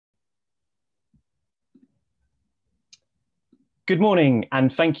Good morning,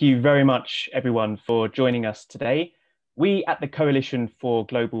 and thank you very much, everyone, for joining us today. We at the Coalition for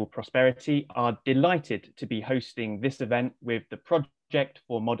Global Prosperity are delighted to be hosting this event with the Project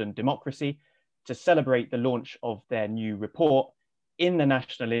for Modern Democracy to celebrate the launch of their new report, In the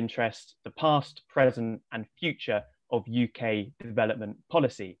National Interest, the Past, Present and Future of UK Development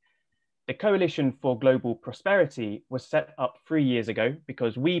Policy. The Coalition for Global Prosperity was set up 3 years ago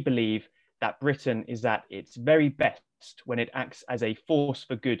because we believe that Britain is at its very best when it acts as a force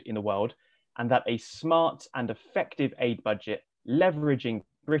for good in the world, and that a smart and effective aid budget leveraging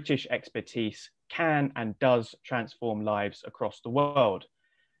British expertise can and does transform lives across the world.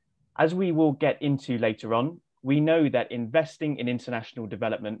 As we will get into later on, we know that investing in international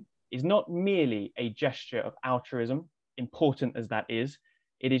development is not merely a gesture of altruism, important as that is,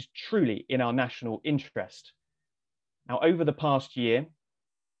 it is truly in our national interest. Now, over the past year,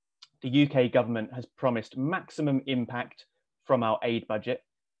 the UK government has promised maximum impact from our aid budget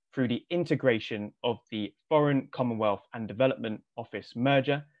through the integration of the Foreign, Commonwealth and Development Office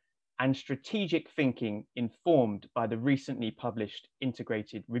merger and strategic thinking informed by the recently published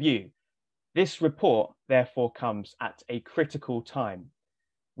integrated review. This report therefore comes at a critical time,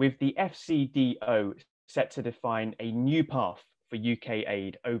 with the FCDO set to define a new path for UK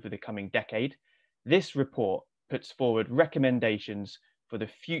aid over the coming decade. This report puts forward recommendations for the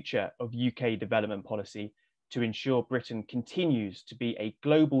future of UK development policy to ensure Britain continues to be a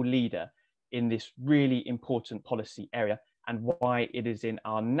global leader in this really important policy area, and why it is in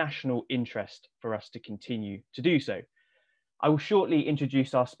our national interest for us to continue to do so. I will shortly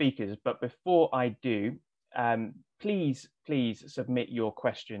introduce our speakers, but before I do, please submit your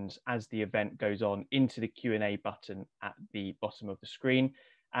questions as the event goes on into the Q&A button at the bottom of the screen,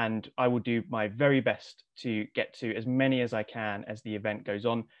 and I will do my very best to get to as many as I can as the event goes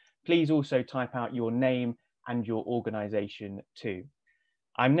on. Please also type out your name and your organisation too.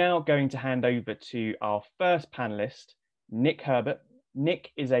 I'm now going to hand over to our first panellist, Nick Herbert.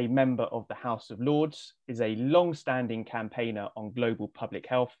 Nick is a member of the House of Lords, is a long-standing campaigner on global public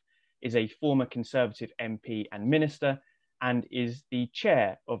health, is a former Conservative MP and Minister, and is the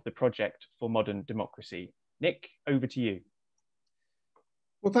chair of the Project for Modern Democracy. Nick, over to you.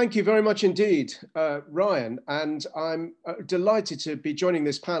 Well, thank you very much indeed, Ryan, and I'm delighted to be joining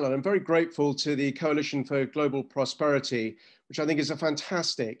this panel. I'm very grateful to the Coalition for Global Prosperity, which I think is a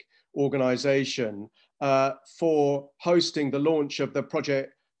fantastic organisation, for hosting the launch of the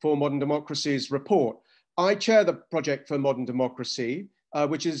Project for Modern Democracy's report. I chair the Project for Modern Democracy,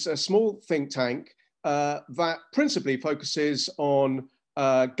 which is a small think tank that principally focuses on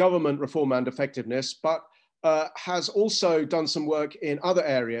government reform and effectiveness, but has also done some work in other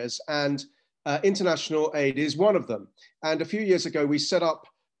areas, and international aid is one of them. And a few years ago, we set up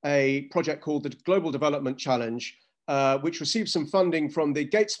a project called the Global Development Challenge, which received some funding from the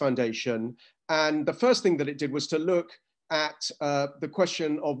Gates Foundation. And the first thing that it did was to look at the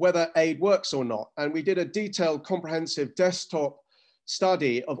question of whether aid works or not. And we did a detailed, comprehensive desktop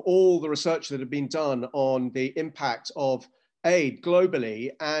study of all the research that had been done on the impact of aid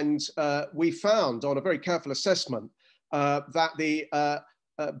globally, and we found on a very careful assessment that the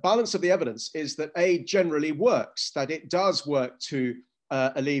balance of the evidence is that aid generally works, that it does work to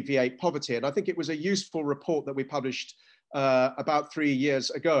alleviate poverty. And I think it was a useful report that we published about 3 years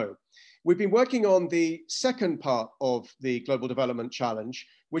ago. We've been working on the second part of the Global Development Challenge,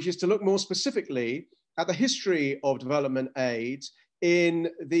 which is to look more specifically at the history of development aid in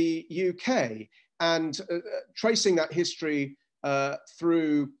the UK, and tracing that history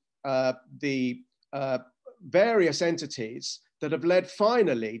through the various entities that have led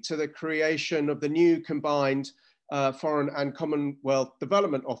finally to the creation of the new combined Foreign and Commonwealth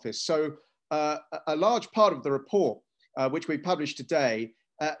Development Office. So a large part of the report, which we published today,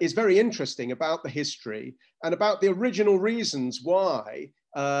 is very interesting about the history and about the original reasons why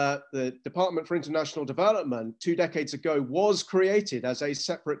the Department for International Development 2 decades ago was created as a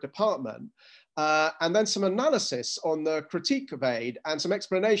separate department. And then some analysis on the critique of aid and some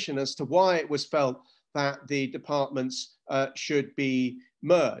explanation as to why it was felt that the departments should be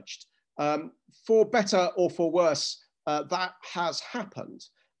merged. For better or for worse, that has happened.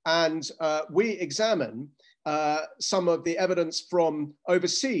 And we examine some of the evidence from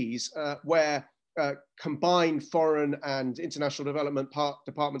overseas where combined foreign and international development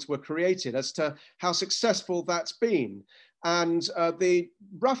departments were created, as to how successful that's been. And the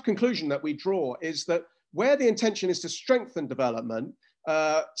rough conclusion that we draw is that where the intention is to strengthen development,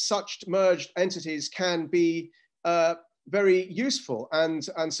 such merged entities can be very useful and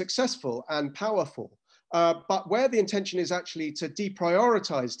successful and powerful. but where the intention is actually to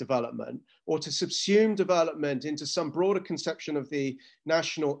deprioritize development or to subsume development into some broader conception of the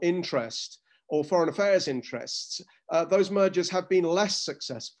national interest or foreign affairs interests, those mergers have been less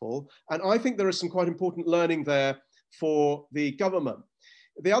successful. And I think there is some quite important learning there for the government.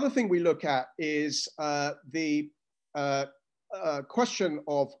 The other thing we look at is the question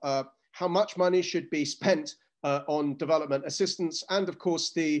of how much money should be spent on development assistance, and of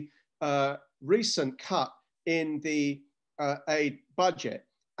course the recent cut in the aid budget.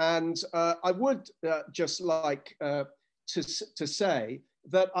 And I would just like to say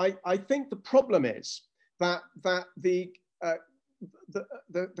that I think the problem is that the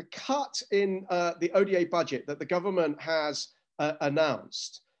cut in the ODA budget that the government has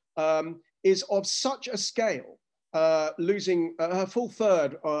announced is of such a scale, losing a full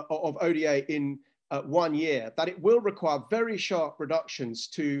third of ODA in 1 year, that it will require very sharp reductions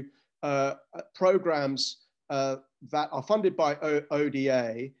to programs that are funded by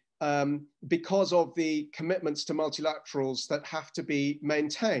ODA because of the commitments to multilaterals that have to be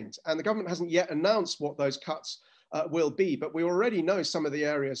maintained. And the government hasn't yet announced what those cuts will be, but we already know some of the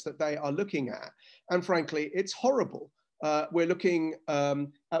areas that they are looking at. And frankly, it's horrible. We're looking,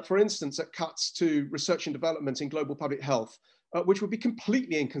 for instance, at cuts to research and development in global public health, which would be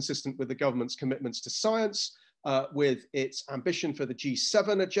completely inconsistent with the government's commitments to science, with its ambition for the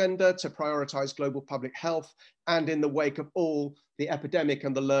G7 agenda to prioritize global public health, and in the wake of all the epidemic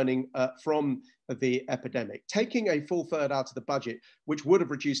and the learning from the epidemic. Taking a full third out of the budget, which would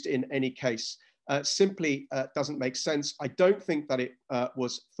have reduced in any case, simply doesn't make sense. I don't think that it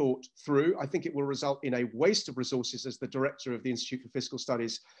was thought through. I think it will result in a waste of resources, as the director of the Institute for Fiscal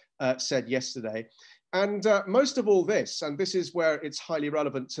Studies said yesterday. And most of all this, and this is where it's highly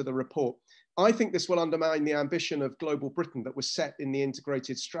relevant to the report, I think this will undermine the ambition of Global Britain that was set in the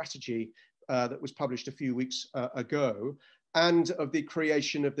integrated strategy that was published a few weeks ago, and of the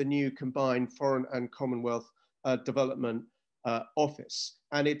creation of the new combined Foreign and Commonwealth Development Office.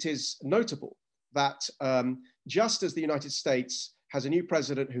 And it is notable that just as the United States has a new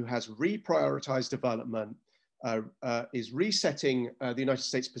president who has reprioritized development, is resetting the United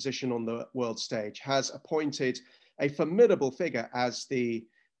States position on the world stage, has appointed a formidable figure as the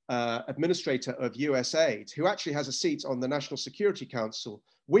administrator of USAID, who actually has a seat on the National Security Council,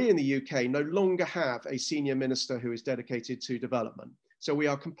 we in the UK no longer have a senior minister who is dedicated to development. So we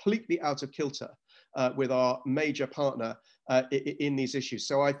are completely out of kilter with our major partner in these issues.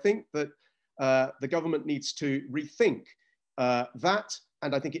 So I think that the government needs to rethink that,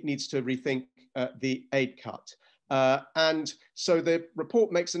 and I think it needs to rethink the aid cut. And so the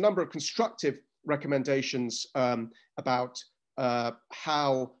report makes a number of constructive recommendations about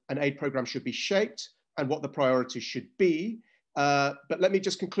how an aid program should be shaped and what the priorities should be. But let me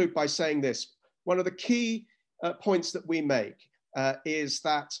just conclude by saying this. One of the key points that we make is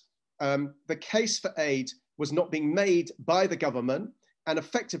that the case for aid was not being made by the government, and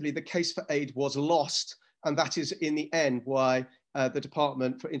effectively the case for aid was lost. And that is in the end why the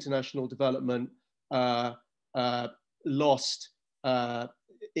Department for International Development lost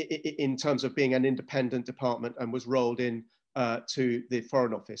in terms of being an independent department and was rolled in to the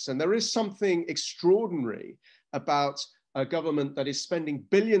Foreign Office. And there is something extraordinary about a government that is spending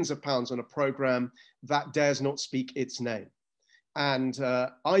billions of pounds on a program that dares not speak its name. And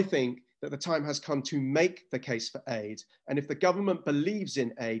I think that the time has come to make the case for aid. And if the government believes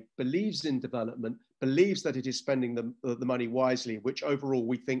in aid, believes in development, believes that it is spending the money wisely, which overall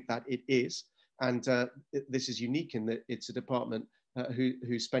we think that it is, and this is unique in that it's a department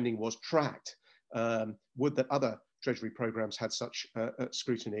whose spending was tracked. Would that other Treasury programs had such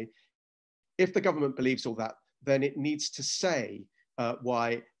scrutiny. If the government believes all that, then it needs to say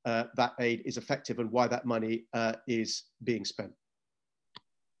why that aid is effective and why that money is being spent.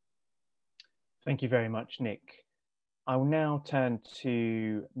 Thank you very much, Nick. I will now turn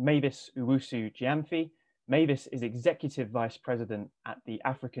to Mavis Owusu-Gyamfi. Mavis is Executive Vice President at the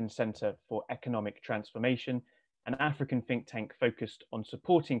African Centre for Economic Transformation, an African think tank focused on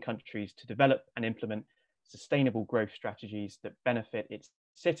supporting countries to develop and implement sustainable growth strategies that benefit its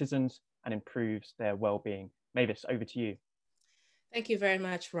citizens and improves their well-being. Mavis, over to you. Thank you very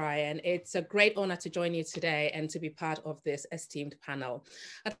much, Ryan. It's a great honor to join you today and to be part of this esteemed panel.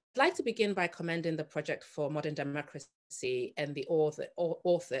 I'd like to begin by commending the Project for Modern Democracy and the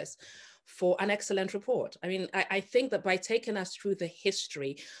authors for an excellent report. I mean, I think that by taking us through the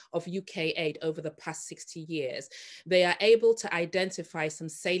history of UK aid over the past 60 years, they are able to identify some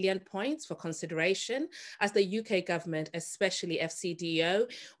salient points for consideration as the UK government, especially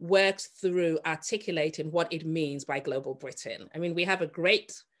FCDO, works through articulating what it means by Global Britain. I mean, we have a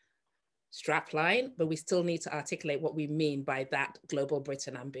great strapline, but we still need to articulate what we mean by that global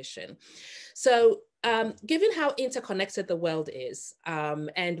Britain ambition. So given how interconnected the world is,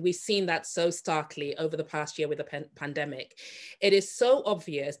 and we've seen that so starkly over the past year with the pandemic, it is so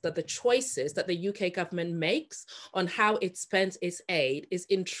obvious that the choices that the UK government makes on how it spends its aid is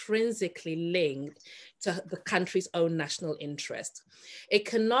intrinsically linked to the country's own national interest. It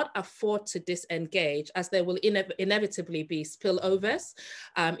cannot afford to disengage, as there will inevitably be spillovers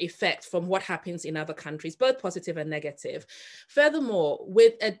effects from what happens in other countries, both positive and negative. Furthermore,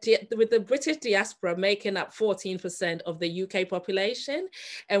 with the British diaspora making up 14% of the UK population,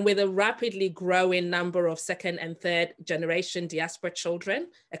 and with a rapidly growing number of second and third generation diaspora children,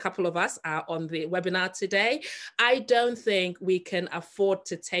 a couple of us are on the webinar today, I don't think we can afford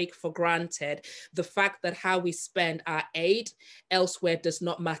to take for granted the fact that how we spend our aid elsewhere does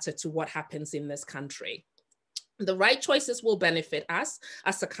not matter to what happens in this country. The right choices will benefit us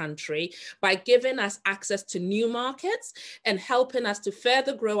as a country by giving us access to new markets and helping us to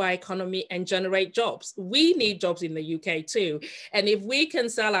further grow our economy and generate jobs. We need jobs in the UK too. And if we can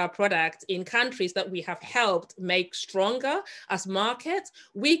sell our product in countries that we have helped make stronger as markets,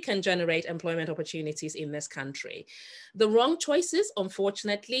 we can generate employment opportunities in this country. The wrong choices,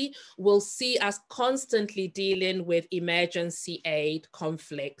 unfortunately, will see us constantly dealing with emergency aid,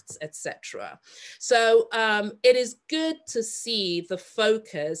 conflicts, etc. So it is good to see the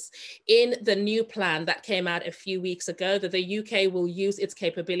focus in the new plan that came out a few weeks ago, that the UK will use its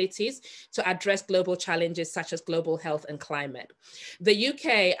capabilities to address global challenges such as global health and climate. The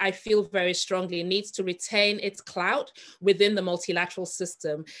UK, I feel very strongly, needs to retain its clout within the multilateral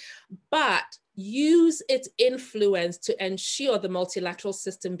system, but use its influence to ensure the multilateral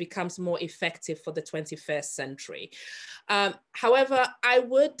system becomes more effective for the 21st century. However, I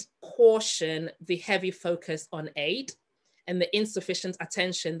would caution the heavy focus on aid and the insufficient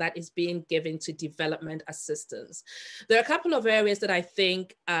attention that is being given to development assistance. There are a couple of areas that I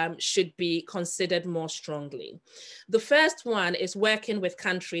think should be considered more strongly. The first one is working with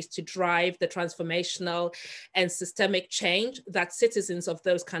countries to drive the transformational and systemic change that citizens of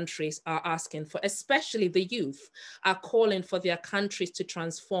those countries are asking for, especially the youth are calling for their countries to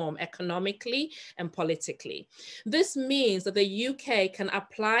transform economically and politically. This means that the UK can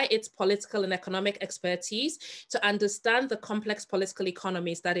apply its political and economic expertise to understand the complex political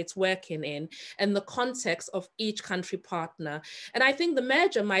economies that it's working in and the context of each country partner. And I think the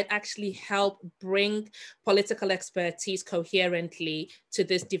merger might actually help bring political expertise coherently to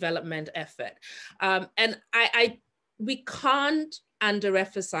this development effort. And we can't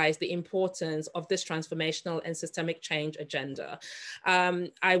underemphasize the importance of this transformational and systemic change agenda.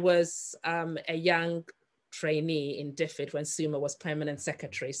 I was a young trainee in DFID when Suma was permanent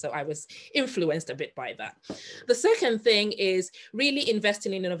secretary, so I was influenced a bit by that. The second thing is really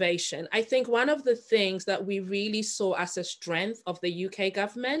investing in innovation. I think one of the things that we really saw as a strength of the UK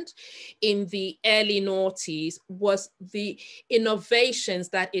government in the early noughties was the innovations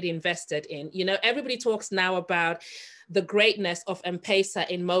that it invested in. You know, everybody talks now about the greatness of M-Pesa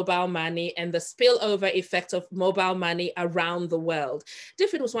in mobile money and the spillover effect of mobile money around the world.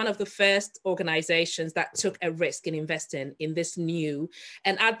 DFID was one of the first organizations that took a risk in investing in this new,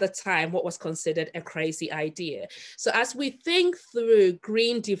 and at the time, what was considered a crazy idea. So as we think through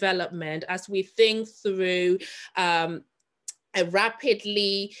green development, as we think through a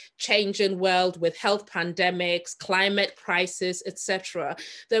rapidly changing world with health pandemics, climate crisis, etc.,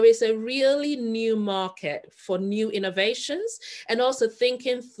 there is a really new market for new innovations and also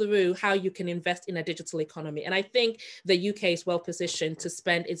thinking through how you can invest in a digital economy. And I think the UK is well positioned to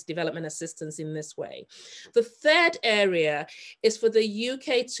spend its development assistance in this way. The third area is for the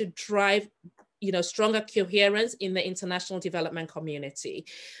UK to drive stronger coherence in the international development community.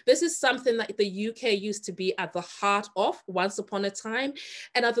 This is something that the UK used to be at the heart of once upon a time.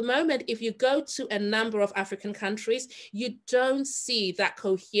 And at the moment, if you go to a number of African countries, you don't see that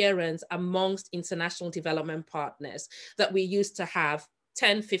coherence amongst international development partners that we used to have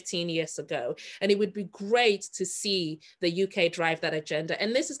 10, 15 years ago. And it would be great to see the UK drive that agenda.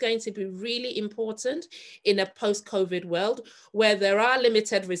 And this is going to be really important in a post-COVID world where there are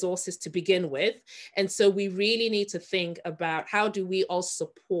limited resources to begin with. And so we really need to think about how do we all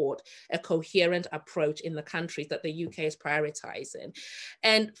support a coherent approach in the countries that the UK is prioritizing.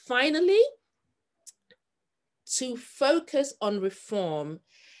 And finally, to focus on reform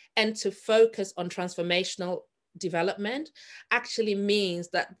and to focus on transformational development actually means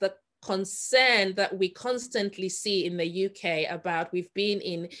that the concern that we constantly see in the UK about we've been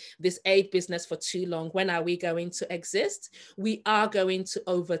in this aid business for too long, when are we going to exist? We are going to,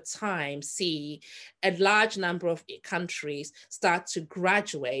 over time, see a large number of countries start to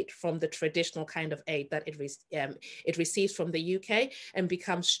graduate from the traditional kind of aid that it receives from the UK and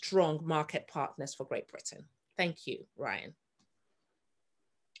become strong market partners for Great Britain. Thank you, Ryan.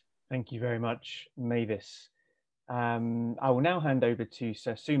 Thank you very much, Mavis. I will now hand over to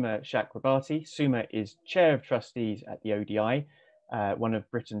Sir Suma Chakrabarti. Suma is Chair of Trustees at the ODI, one of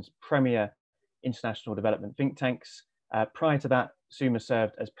Britain's premier international development think tanks. Prior to that, Suma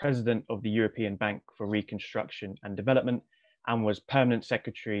served as President of the European Bank for Reconstruction and Development and was Permanent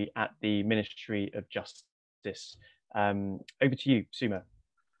Secretary at the Ministry of Justice. Over to you, Suma.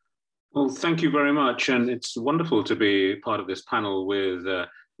 Well, thank you very much. And it's wonderful to be part of this panel with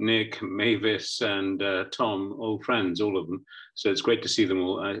Nick, Mavis, and Tom, old friends, all of them. So it's great to see them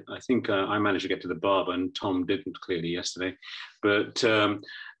all. I think I managed to get to the barber, and Tom didn't clearly yesterday. But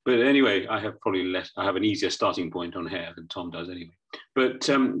anyway, I have an easier starting point on hair than Tom does anyway. But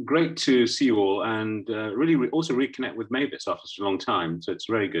great to see you all, and really also reconnect with Mavis after such a long time. So it's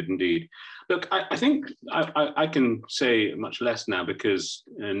very good indeed. Look, I think I can say much less now because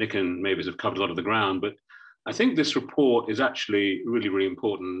Nick and Mavis have covered a lot of the ground, but I think this report is actually really, really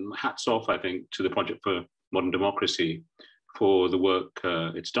important. Hats off, I think, to the Project for Modern Democracy for the work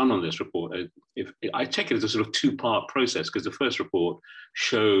it's done on this report. I take it as a sort of two-part process, because the first report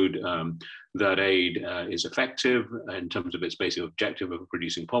showed that aid is effective in terms of its basic objective of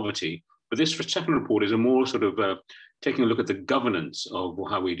reducing poverty. But this second report is a more sort of taking a look at the governance of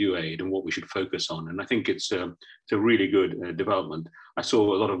how we do aid and what we should focus on. And I think it's a really good development. I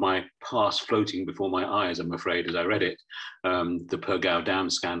saw a lot of my past floating before my eyes, I'm afraid, as I read it. The Pergao Dam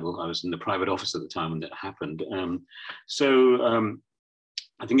scandal, I was in the private office at the time when that happened.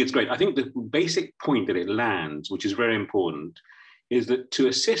 I think it's great. I think the basic point that it lands, which is very important, is that to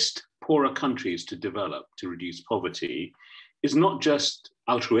assist poorer countries to develop, to reduce poverty, is not just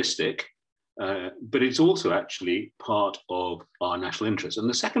altruistic, but it's also actually part of our national interest. And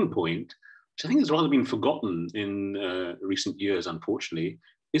the second point, which I think has rather been forgotten in recent years, unfortunately,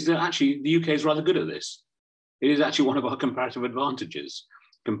 is that actually the UK is rather good at this. It is actually one of our comparative advantages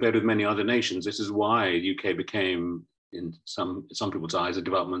compared with many other nations. This is why the UK became, in some people's eyes, a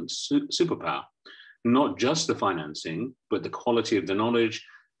development superpower. Not just the financing, but the quality of the knowledge,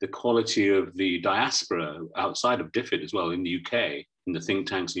 the quality of the diaspora outside of DFID as well in the UK, in the think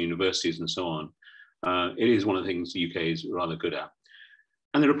tanks and universities and so on. It is one of the things the UK is rather good at.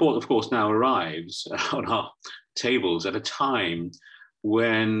 And the report, of course, now arrives on our tables at a time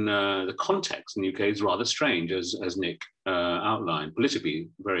when the context in the UK is rather strange, as Nick outlined, politically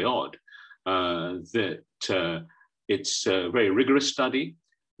very odd, that it's a very rigorous study,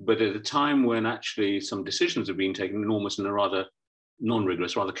 but at a time when actually some decisions have been taken enormous in a rather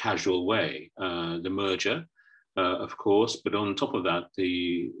non-rigorous, rather casual way. The merger, of course, but on top of that,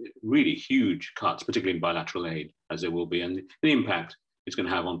 the really huge cuts, particularly in bilateral aid, as there will be, and the impact it's going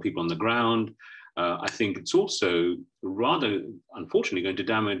to have on people on the ground. I think it's also rather, unfortunately, going to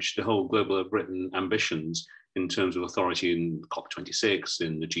damage the whole global Britain ambitions in terms of authority in COP26,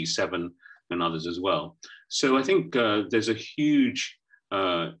 in the G7, and others as well. So I think there's a huge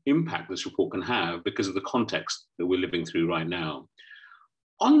impact this report can have because of the context that we're living through right now.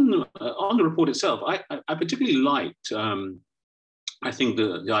 On the report itself, I particularly liked, I think,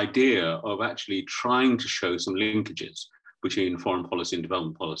 the idea of actually trying to show some linkages between foreign policy and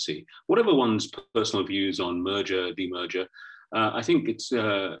development policy. Whatever one's personal views on merger, demerger, I think it's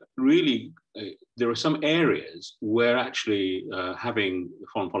really, there are some areas where actually having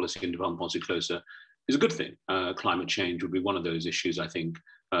foreign policy and development policy closer is a good thing. Climate change would be one of those issues, I think,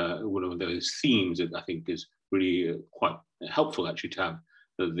 one of those themes that I think is really quite helpful actually to have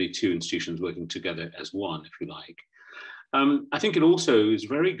the two institutions working together as one, if you like. I think it also is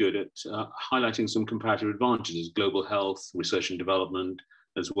very good at highlighting some comparative advantages, global health, research and development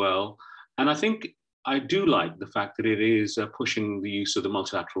as well. And I think I do like the fact that it is pushing the use of the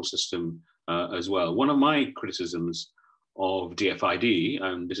multilateral system as well. One of my criticisms of DFID,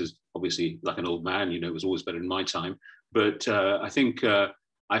 and this is obviously like an old man, you know, it was always better in my time, but I think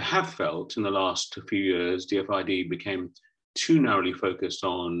I have felt in the last few years, DFID became too narrowly focused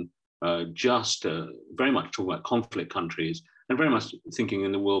on just very much talking about conflict countries and very much thinking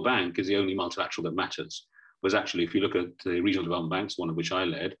in the World Bank is the only multilateral that matters. Whereas actually, if you look at the regional development banks, one of which I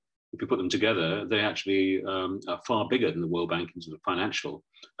led, if you put them together, they actually are far bigger than the World Bank in terms of financial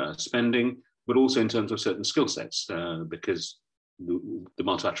spending, but also in terms of certain skill sets, because the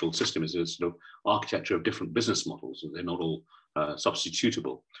multilateral system is a sort of architecture of different business models, and they're not all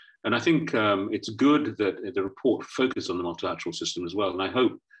substitutable. And I think it's good that the report focused on the multilateral system as well. And I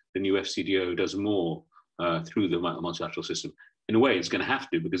hope the new FCDO does more through the multilateral system. In a way, it's going to have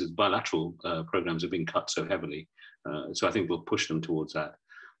to, because its bilateral programs have been cut so heavily. So I think we'll push them towards that.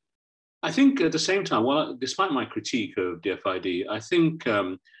 I think at the same time, well, despite my critique of DFID, I think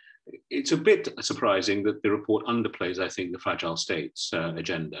it's a bit surprising that the report underplays, I think, the fragile states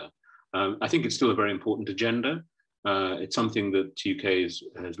agenda. I think it's still a very important agenda. It's something that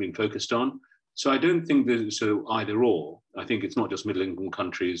UK has been focused on. So I don't think there's so either or. I think it's not just middle income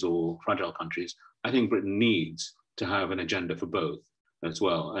countries or fragile countries. I think Britain needs to have an agenda for both as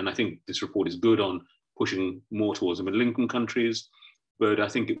well. And I think this report is good on pushing more towards the middle income countries, but I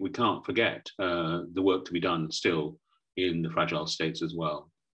think we can't forget the work to be done still in the fragile states as well.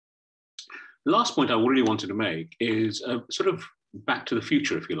 The last point I really wanted to make is a sort of back to the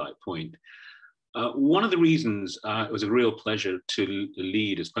future, if you like, point. One of the reasons it was a real pleasure to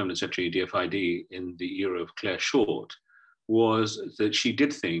lead as Permanent Secretary of DFID in the era of Claire Short was that she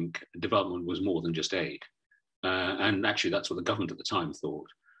did think development was more than just aid. And actually, that's what the government at the time thought.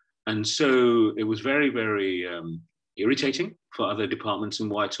 And so it was very, very irritating for other departments in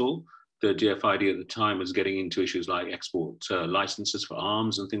Whitehall. The DFID at the time was getting into issues like export licenses for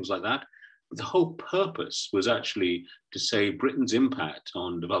arms and things like that. But the whole purpose was actually to say Britain's impact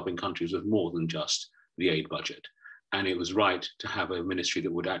on developing countries was more than just the aid budget. And it was right to have a ministry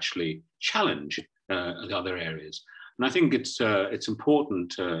that would actually challenge the other areas. And I think it's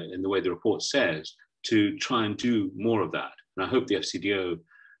important in the way the report says to try and do more of that. And I hope the FCDO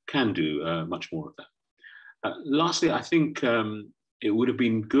can do much more of that. Lastly, I think it would have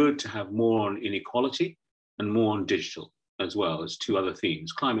been good to have more on inequality and more on digital as well as two other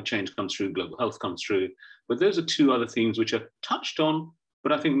themes. Climate change comes through, global health comes through, but those are two other themes which are touched on,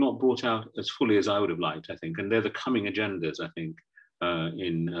 but I think not brought out as fully as I would have liked, I think. And they're the coming agendas, I think, for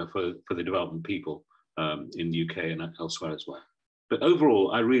the development people in the UK and elsewhere as well. But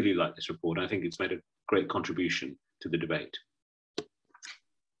overall, I really like this report. I think it's made a great contribution to the debate.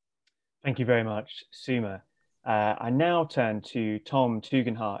 Thank you very much, Suma. I now turn to Tom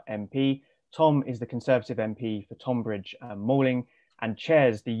Tugendhat MP. Tom is the Conservative MP for Tonbridge and Malling and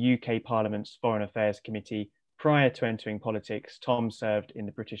chairs the UK Parliament's Foreign Affairs Committee. Prior to entering politics, Tom served in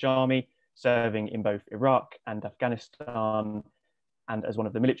the British Army, serving in both Iraq and Afghanistan, and as one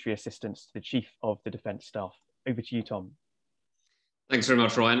of the military assistants to the Chief of the Defence Staff. Over to you, Tom. Thanks very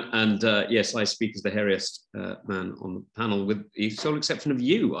much, Ryan. And yes, I speak as the hairiest man on the panel, with the sole exception of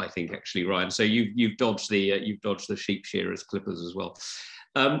you, I think, actually, Ryan. So you've dodged the sheep shearers clippers as well.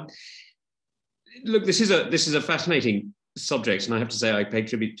 Look, this is a fascinating subject, and I have to say I pay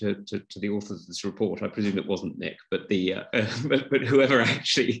tribute to the authors of this report. I presume it wasn't Nick, but but whoever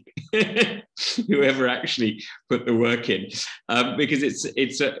actually whoever actually put the work in, because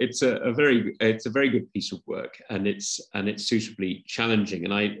it's a very good piece of work, and it's suitably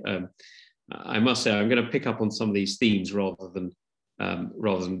challenging. And I must say I'm going to pick up on some of these themes rather than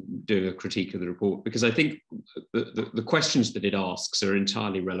doing a critique of the report, because I think the questions that it asks are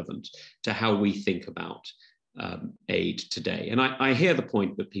entirely relevant to how we think about aid today. And I hear the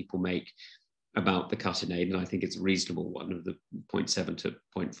point that people make about the cut in aid, and I think it's a reasonable one, of the 0.7 to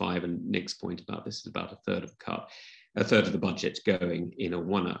 0.5, and Nick's point about this is about a third of the budget going in a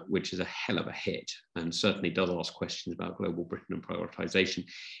one-er, which is a hell of a hit, and certainly does ask questions about global Britain and prioritization.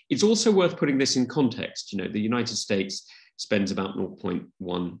 It's also worth putting this in context. You know, the United States spends about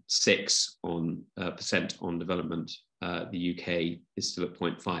 0.16% on development. The UK is still at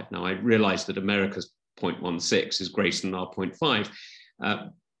 0.5. Now, I realise that America's 0.16 is greater than our 0.5,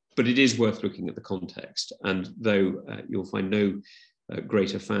 but it is worth looking at the context. And though you'll find no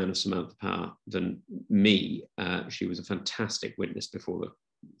greater fan of Samantha Power than me, she was a fantastic witness before the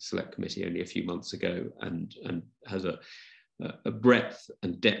Select Committee only a few months ago, and has a breadth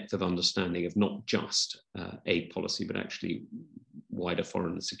and depth of understanding of not just aid policy, but actually wider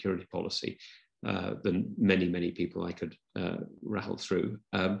foreign and security policy than many people I could rattle through.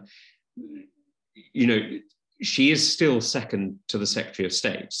 You know, she is still second to the Secretary of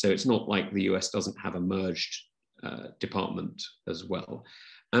State, so it's not like the US doesn't have a merged department as well.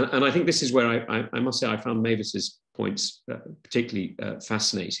 And I think this is where I must say I found Mavis's points particularly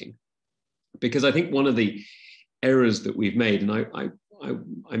fascinating, because I think one of the errors that we've made, and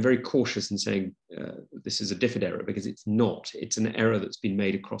I'm very cautious in saying this is a DFID error, because it's not. It's an error that's been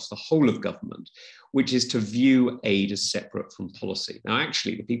made across the whole of government, which is to view aid as separate from policy. Now,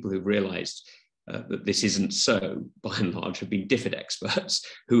 actually, the people who've realised that this isn't so, by and large, have been DFID experts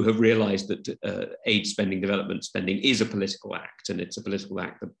who have realised that aid spending, development spending, is a political act, and it's a political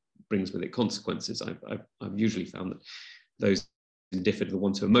act that brings with it consequences. I've usually found that those in DFID are the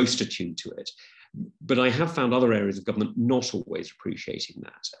ones who are most attuned to it. But I have found other areas of government not always appreciating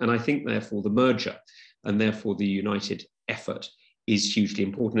that. And I think, therefore, the merger and therefore the united effort is hugely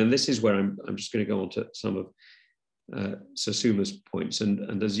important. And this is where I'm just going to go on to some of Sir Suma's points.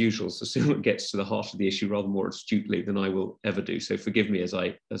 And as usual, Sir Suma gets to the heart of the issue rather more astutely than I will ever do. So forgive me as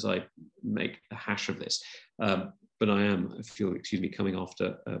I make a hash of this. But I feel, excuse me, coming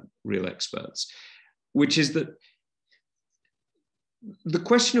after real experts, which is that the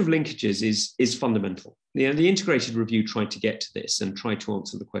question of linkages is fundamental. The integrated review tried to get to this and tried to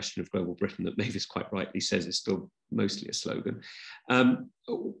answer the question of global Britain that Mavis quite rightly says is still mostly a slogan. And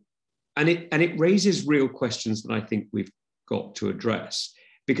it raises real questions that I think we've got to address,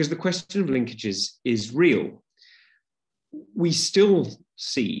 because the question of linkages is real. We still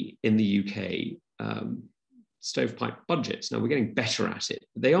see in the UK stovepipe budgets. Now, we're getting better at it.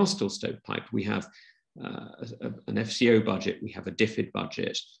 They are still stovepipe. We have an FCO budget, we have a DFID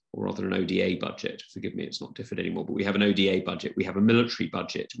budget, or rather an ODA budget. Forgive me, it's not DFID anymore, but we have an ODA budget, we have a military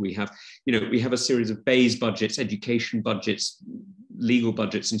budget, we have a series of BEIS budgets, education budgets, legal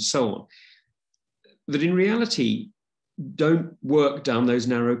budgets, and so on, that in reality don't work down those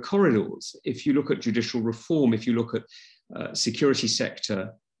narrow corridors. If you look at judicial reform, if you look at security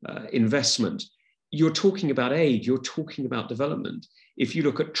sector investment, you're talking about aid, you're talking about development. If you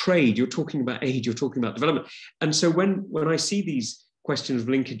look at trade, you're talking about aid, you're talking about development. And so when I see these questions of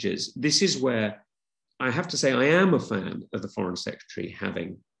linkages, this is where I have to say I am a fan of the Foreign Secretary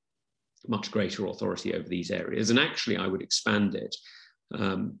having much greater authority over these areas. And actually, I would expand it.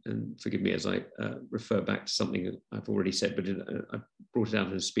 And forgive me as I refer back to something that I've already said, but I brought it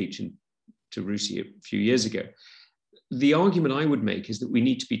out in a speech to Rusi a few years ago. The argument I would make is that we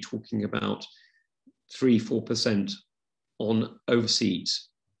need to be talking about 3-4% on overseas.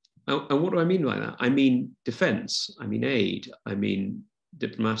 And what do I mean by that? I mean defense, I mean aid, I mean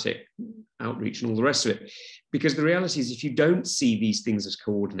diplomatic outreach and all the rest of it. Because the reality is, if you don't see these things as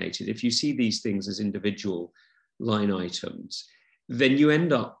coordinated, if you see these things as individual line items, then you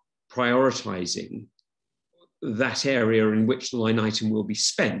end up prioritizing that area in which the line item will be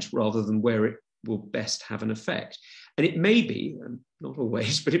spent rather than where it will best have an effect. And it may be, and not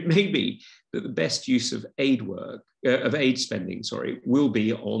always, but it may be that the best use of aid spending, will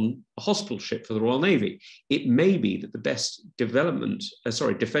be on a hospital ship for the Royal Navy. It may be that the best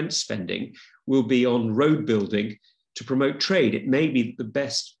defense spending will be on road building to promote trade. It may be that the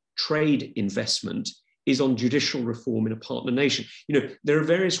best trade investment is on judicial reform in a partner nation. There are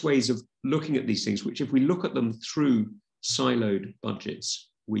various ways of looking at these things, which if we look at them through siloed budgets,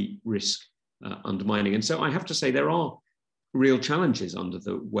 we risk undermining. And so I have to say there are real challenges under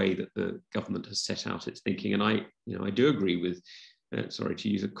the way that the government has set out its thinking. And I do agree with, to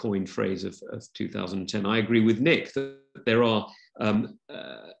use a coined phrase of 2010, I agree with Nick that there are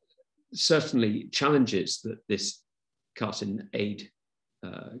certainly challenges that this cut in aid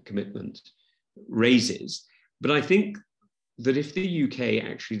commitment raises. But I think that if the UK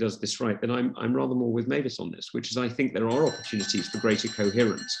actually does this right, then I'm rather more with Mavis on this, which is I think there are opportunities for greater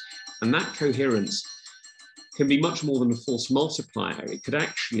coherence. And that coherence can be much more than a force multiplier. It could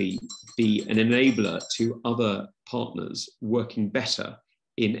actually be an enabler to other partners working better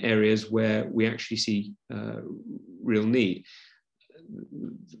in areas where we actually see real need.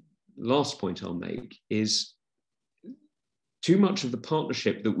 The last point I'll make is too much of the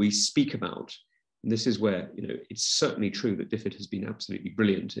partnership that we speak about, and this is where it's certainly true that DFID has been absolutely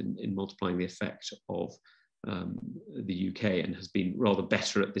brilliant in multiplying the effect of the UK and has been rather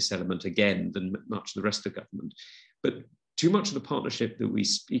better at this element again than much of the rest of the government. But too much of the partnership that we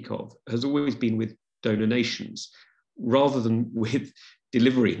speak of has always been with donor nations rather than with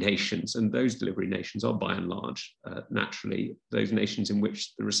delivery nations. And those delivery nations are by and large, naturally, those nations in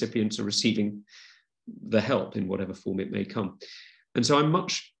which the recipients are receiving the help in whatever form it may come. And so I'm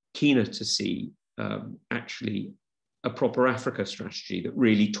much keener to see actually a proper Africa strategy that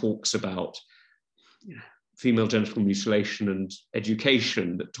really talks about female genital mutilation and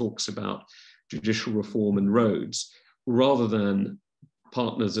education, that talks about judicial reform and roads, rather than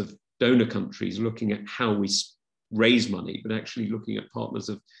partners of donor countries looking at how we raise money, but actually looking at partners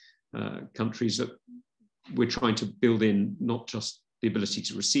of countries that we're trying to build in not just the ability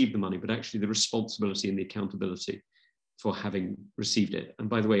to receive the money, but actually the responsibility and the accountability for having received it. And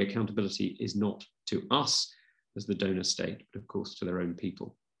by the way, accountability is not to us as the donor state, but of course to their own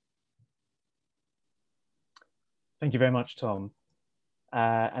people. Thank you very much, Tom.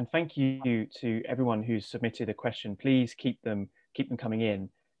 And thank you to everyone who's submitted a question. Please keep them coming in.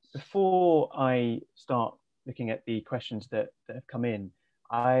 Before I start looking at the questions that have come in,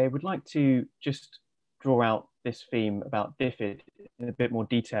 I would like to just draw out this theme about DFID in a bit more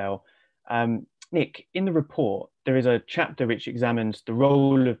detail. Nick, in the report, there is a chapter which examines the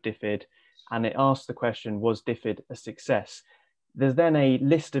role of DFID, and it asks the question, was DFID a success? There's then a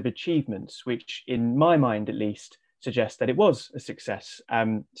list of achievements, which in my mind at least, suggests that it was a success.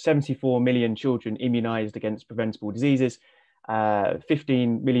 74 million children immunized against preventable diseases,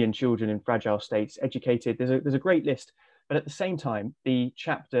 15 million children in fragile states educated. There's a great list. But at the same time, the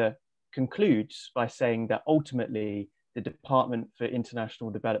chapter concludes by saying that ultimately the Department for International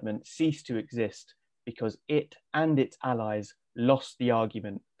Development ceased to exist because it and its allies lost the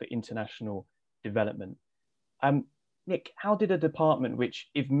argument for international development. Nick, how did a department which,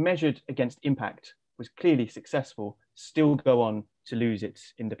 if measured against impact, was clearly successful, still go on to lose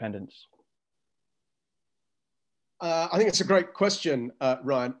its independence? I think it's a great question,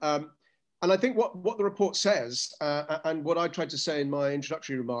 Ryan. And I think what the report says, and what I tried to say in my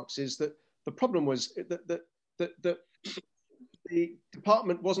introductory remarks, is that the problem was that the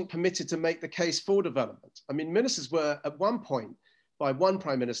department wasn't permitted to make the case for development. I mean, ministers were at one point, by one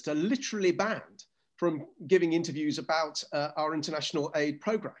prime minister, literally banned from giving interviews about our international aid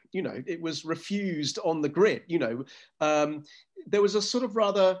program. You know, it was refused on the grid. You know, there was a sort of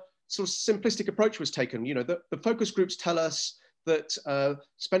rather sort of simplistic approach was taken. You know, the focus groups tell us that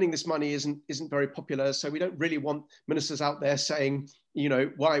spending this money isn't very popular, so we don't really want ministers out there saying, you know,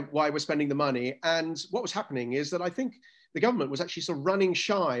 why we're spending the money. And what was happening is that I think the government was actually sort of running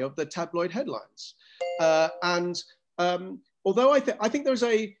shy of the tabloid headlines. Although I think there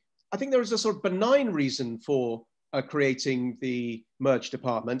is a sort of benign reason for creating the merged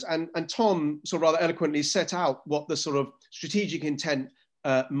department, and Tom sort of rather eloquently set out what the sort of strategic intent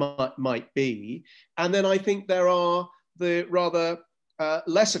might be. And then I think there are the rather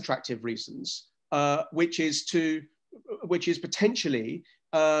less attractive reasons, which is potentially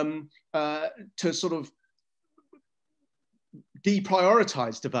to sort of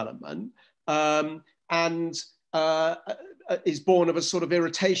deprioritize development, and is born of a sort of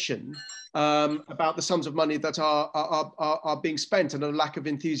irritation about the sums of money that are being spent and a lack of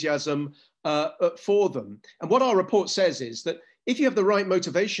enthusiasm for them. And what our report says is that if you have the right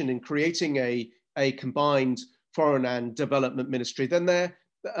motivation in creating a combined foreign and development ministry, then the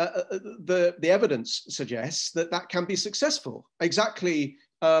evidence suggests that can be successful, exactly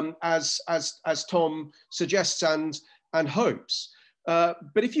as Tom suggests and hopes. But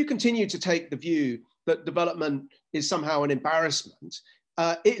if you continue to take the view that development is somehow an embarrassment,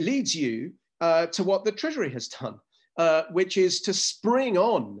 it leads you to what the Treasury has done, which is to spring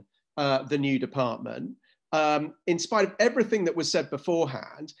on the new department, in spite of everything that was said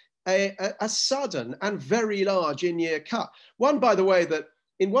beforehand, a sudden and very large in-year cut. One, by the way, that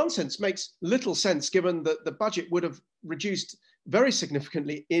in one sense makes little sense, given that the budget would have reduced very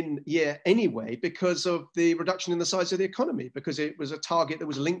significantly in year anyway, because of the reduction in the size of the economy, because it was a target that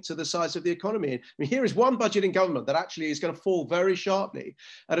was linked to the size of the economy. I mean, here is one budget in government that actually is going to fall very sharply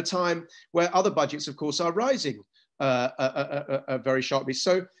at a time where other budgets, of course, are rising very sharply.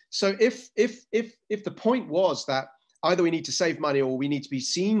 So if the point was that either we need to save money or we need to be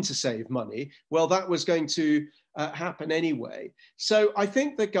seen to save money, well, that was going to happen anyway. So I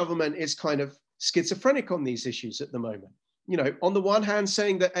think the government is kind of schizophrenic on these issues at the moment. You know, on the one hand,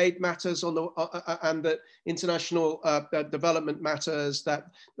 saying that aid matters, and that international development matters, that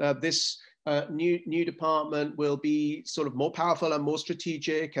this new department will be sort of more powerful and more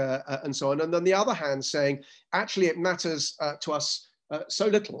strategic, and so on. And on the other hand, saying actually it matters to us so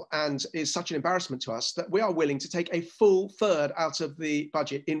little and is such an embarrassment to us that we are willing to take a full third out of the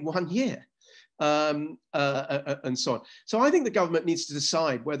budget in 1 year. And so on. So I think the government needs to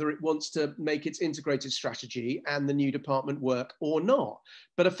decide whether it wants to make its integrated strategy and the new department work or not.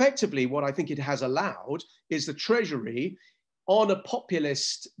 But effectively, what I think it has allowed is the Treasury, on a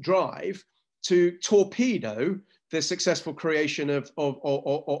populist drive, to torpedo the successful creation of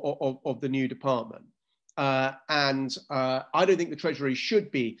the new department. And I don't think the Treasury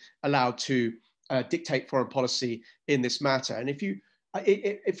should be allowed to dictate foreign policy in this matter. And if you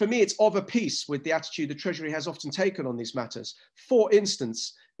for me, it's of a piece with the attitude the Treasury has often taken on these matters. For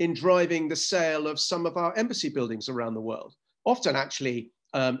instance, in driving the sale of some of our embassy buildings around the world, often actually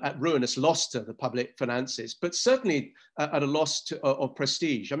at ruinous loss to the public finances, but certainly at a loss of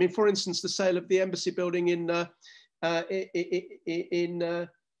prestige. I mean, for instance, the sale of the embassy building in Thailand,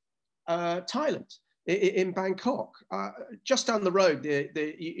 in Bangkok, just down the road,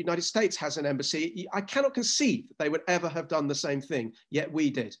 the United States has an embassy. I cannot conceive that they would ever have done the same thing, yet we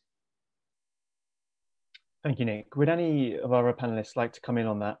did. Thank you, Nick. Would any of our panelists like to come in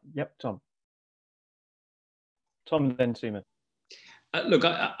on that? Yep, Tom. Tom, then Suma. Look,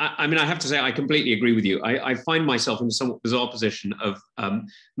 I mean, I have to say, I completely agree with you. I find myself in a somewhat bizarre position of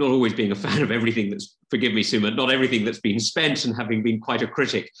not always being a fan of everything that's, forgive me, Suma, not everything that's been spent, and having been quite a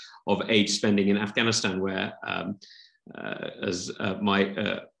critic of aid spending in Afghanistan, where, as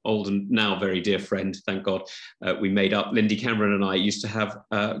my old and now very dear friend, thank God, we made up, Lindy Cameron and I used to have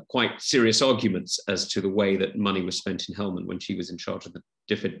quite serious arguments as to the way that money was spent in Helmand when she was in charge of the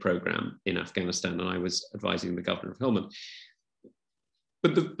DFID program in Afghanistan, and I was advising the governor of Helmand.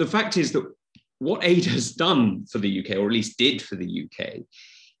 But the fact is that what aid has done for the UK, or at least did for the UK,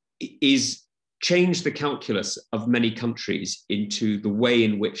 is change the calculus of many countries into the way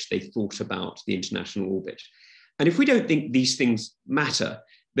in which they thought about the international orbit. And if we don't think these things matter,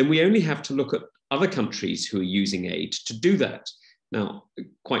 then we only have to look at other countries who are using aid to do that. Now,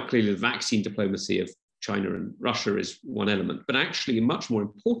 quite clearly, the vaccine diplomacy of China and Russia is one element, but actually a much more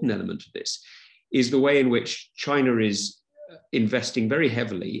important element of this is the way in which China is investing very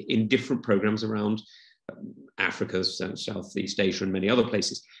heavily in different programs around Africa, Southeast Asia, and many other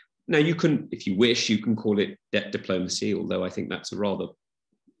places. Now, you can, if you wish, you can call it debt diplomacy, although I think that's a rather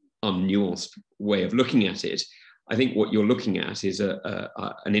unnuanced way of looking at it. I think what you're looking at is an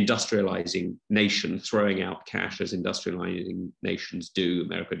industrializing nation throwing out cash as industrializing nations do.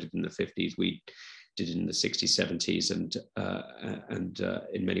 America did in the 50s, we did it in the 60s, 70s, and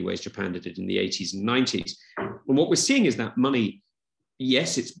in many ways Japan did it in the 80s and 90s. And what we're seeing is that money,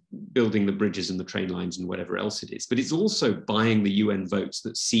 yes, it's building the bridges and the train lines and whatever else it is, but it's also buying the UN votes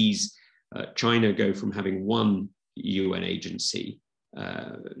that sees China go from having one UN agency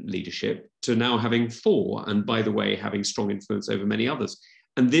leadership to now having 4, and by the way, having strong influence over many others.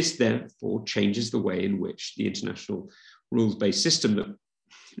 And this therefore changes the way in which the international rules-based system that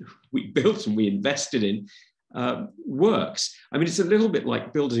we built and we invested in works. I mean, it's a little bit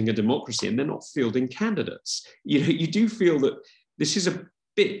like building a democracy and they're not fielding candidates. You know, you do feel that this is a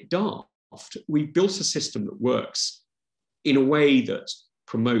bit daft. We built a system that works in a way that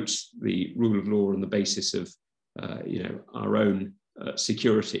promotes the rule of law on the basis of, our own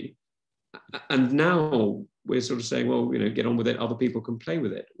security. And now we're sort of saying, well, get on with it. Other people can play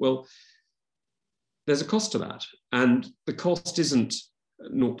with it. Well, there's a cost to that. And the cost isn't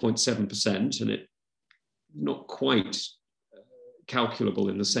 0.7%, and it not quite calculable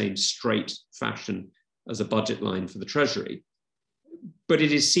in the same straight fashion as a budget line for the Treasury, but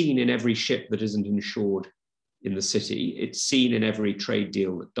it is seen in every ship that isn't insured in the city. It's seen in every trade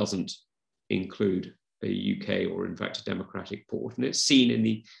deal that doesn't include a UK or in fact a democratic port, and it's seen in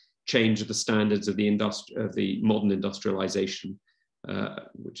the change of the standards of the modern industrialization,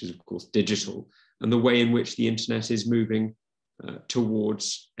 which is of course digital, and the way in which the internet is moving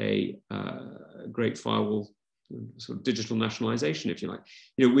towards a great firewall, sort of digital nationalization, if you like.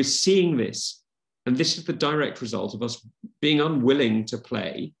 We're seeing this, and this is the direct result of us being unwilling to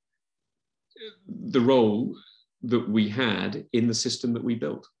play the role that we had in the system that we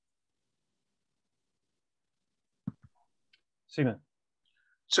built. Suma.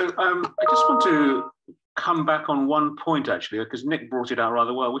 So I just want to come back on one point, actually, because Nick brought it out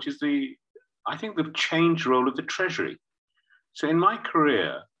rather well, which is I think the changed role of the Treasury. So in my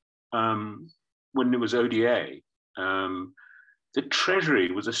career, when it was ODA, the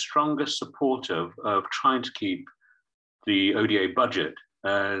Treasury was the strongest supporter of trying to keep the ODA budget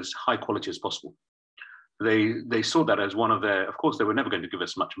as high quality as possible. They saw that as one of their, of course, they were never going to give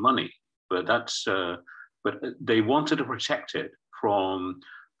us much money, but but they wanted to protect it from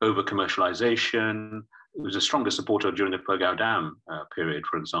over-commercialization. It was a stronger supporter during the Pergao Dam period,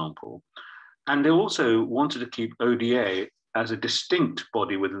 for example. And they also wanted to keep ODA as a distinct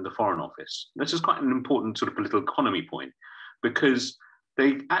body within the Foreign Office. This is quite an important sort of political economy point, because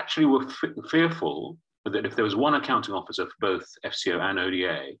they actually were fearful that if there was one accounting officer for both FCO and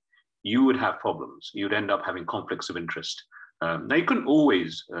ODA, you would have problems. You'd end up having conflicts of interest. Now, you couldn't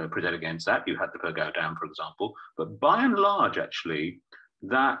always protect against that. You had the Pergao Dam, for example, but by and large, actually,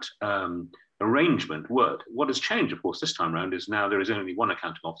 that arrangement worked. What has changed, of course, this time around is now there is only one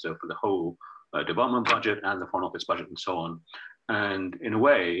accounting officer for the whole department budget and the Foreign Office budget and so on. And in a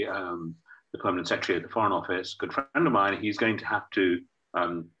way, the permanent secretary at the Foreign Office, a good friend of mine, he's going to have to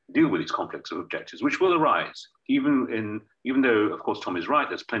deal with these conflicts of objectives, which will arise, even though, of course, Tom is right,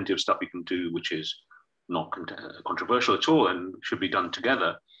 there's plenty of stuff we can do which is not controversial at all and should be done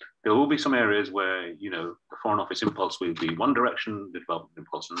together. There will be some areas where, the Foreign Office impulse will be one direction, the development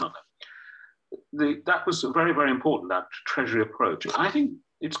impulse another. That was very, very important, that Treasury approach. I think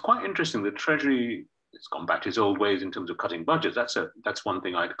it's quite interesting that Treasury has gone back to its old ways in terms of cutting budgets. That's one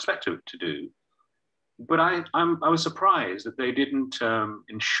thing I'd expect it to do. But I was surprised that they didn't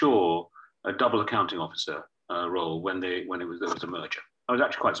ensure a double accounting officer role when there was a merger. I was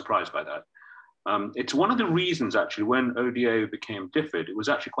actually quite surprised by that. It's one of the reasons, actually, when ODA became DFID, it was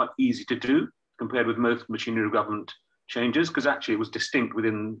actually quite easy to do compared with most machinery of government changes, because actually it was distinct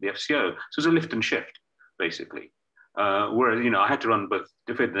within the FCO. So it was a lift and shift, basically. Whereas, I had to run both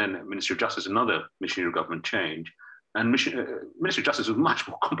DFID and then Ministry of Justice, another machinery of government change. And Ministry of Justice was much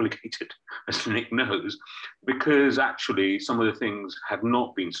more complicated, as Nick knows, because actually some of the things have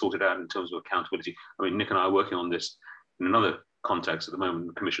not been sorted out in terms of accountability. I mean, Nick and I are working on this in another context at the moment,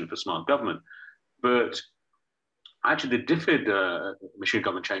 the Commission for Smart Government. But actually the DFID machinery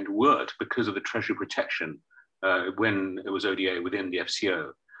government change worked because of the Treasury protection when it was ODA within the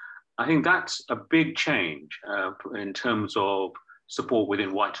FCO. I think that's a big change in terms of support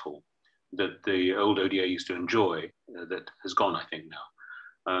within Whitehall that the old ODA used to enjoy, that has gone, I think,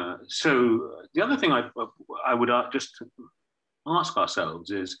 now. So the other thing I would just ask ourselves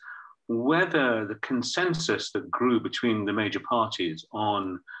is whether the consensus that grew between the major parties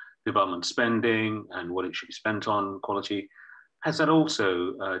on development spending and what it should be spent on, quality, has that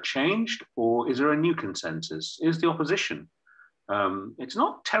also changed, or is there a new consensus? Is the opposition? It's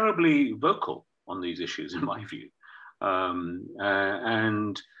not terribly vocal on these issues, in my view.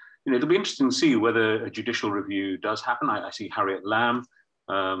 And it'll be interesting to see whether a judicial review does happen. I see Harriet Lamb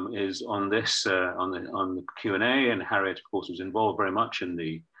is on this, on the Q&A, and Harriet, of course, was involved very much in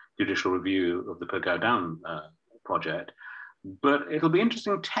the judicial review of the Purgow Dam project. But it'll be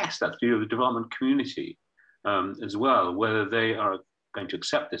interesting to test that view of the development community as well, whether they are going to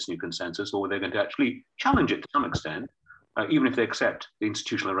accept this new consensus or they're going to actually challenge it to some extent, even if they accept the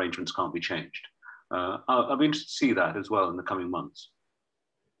institutional arrangements can't be changed. I'll be interested to see that as well in the coming months.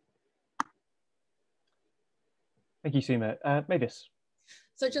 Thank you, Suma. Mavis.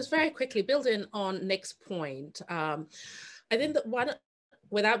 So just very quickly, building on Nick's point, I think that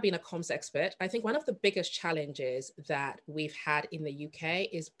without being a comms expert, I think one of the biggest challenges that we've had in the UK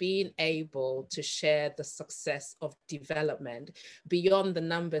is being able to share the success of development beyond the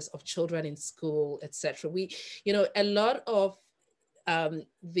numbers of children in school, etc. A lot of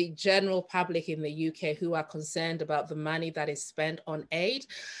the general public in the UK who are concerned about the money that is spent on aid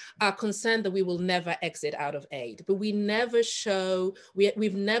are concerned that we will never exit out of aid, but we've never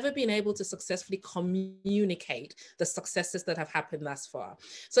been able to successfully communicate the successes that have happened thus far.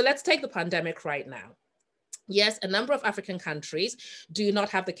 So let's take the pandemic right now. Yes, a number of African countries do not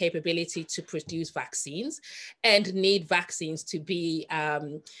have the capability to produce vaccines and need vaccines to be,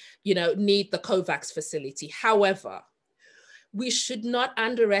 need the COVAX facility. However, we should not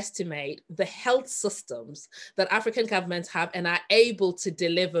underestimate the health systems that African governments have and are able to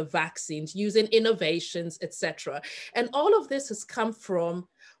deliver vaccines using innovations, etc. And all of this has come from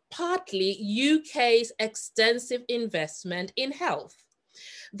partly UK's extensive investment in health.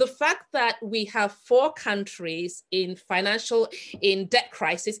 The fact that we have 4 countries in debt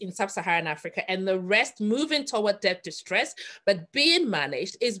crisis in sub-Saharan Africa and the rest moving toward debt distress, but being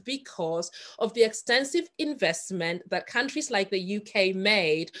managed is because of the extensive investment that countries like the UK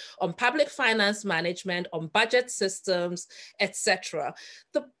made on public finance management, on budget systems, etc.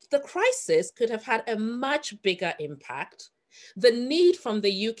 The crisis could have had a much bigger impact. The need from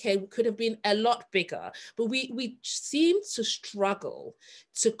the UK could have been a lot bigger, but we seem to struggle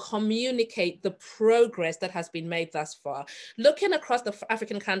to communicate the progress that has been made thus far. Looking across the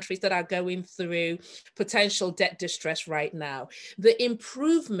African countries that are going through potential debt distress right now, the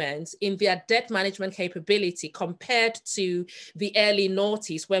improvements in their debt management capability compared to the early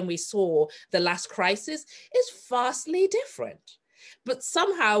noughties when we saw the last crisis is vastly different. But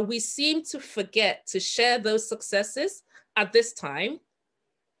somehow we seem to forget to share those successes at this time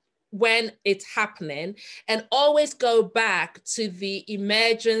when it's happening and always go back to the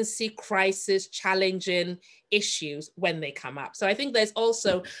emergency crisis challenging issues when they come up. So I think there's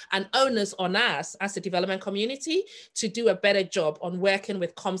also an onus on us as a development community to do a better job on working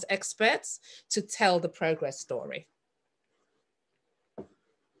with comms experts to tell the progress story.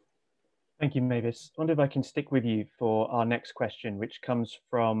 Thank you, Mavis. I wonder if I can stick with you for our next question, which comes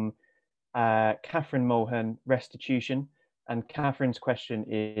from Catherine Mulhern, Restitution. And Catherine's question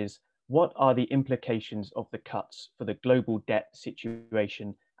is, what are the implications of the cuts for the global debt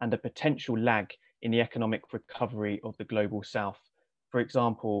situation and a potential lag in the economic recovery of the Global South? For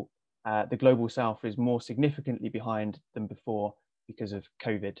example, the Global South is more significantly behind than before because of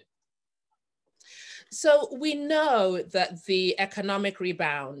COVID. So we know that the economic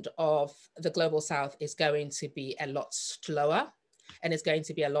rebound of the Global South is going to be a lot slower and it's going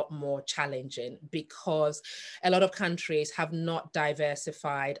to be a lot more challenging because a lot of countries have not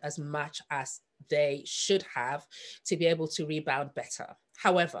diversified as much as they should have to be able to rebound better.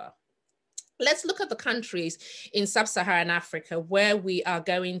 However, let's look at the countries in sub-Saharan Africa where we are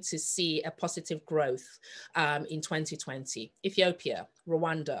going to see a positive growth in 2020. Ethiopia,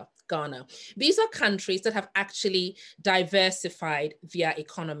 Rwanda, Ghana. These are countries that have actually diversified their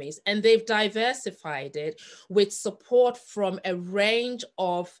economies, and they've diversified it with support from a range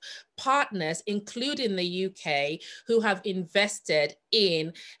of partners, including the UK, who have invested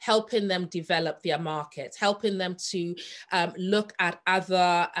in helping them develop their markets, helping them to look at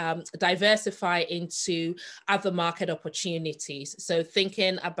other, diversify into other market opportunities. So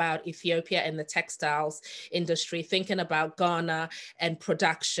thinking about Ethiopia and the textiles industry, thinking about Ghana and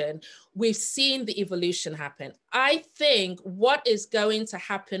production, we've seen the evolution happen. I think what is going to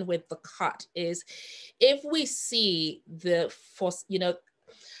happen with the cut is if we see the force,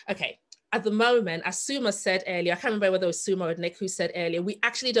 okay, at the moment, as Suma said earlier, I can't remember whether it was Suma or Nick who said earlier, we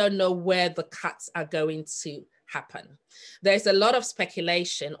actually don't know where the cuts are going to happen. There's a lot of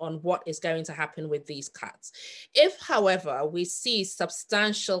speculation on what is going to happen with these cuts. If, however, we see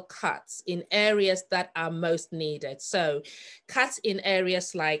substantial cuts in areas that are most needed, so cuts in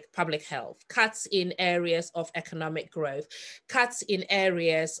areas like public health, cuts in areas of economic growth, cuts in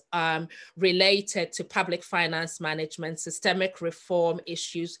areas related to public finance management, systemic reform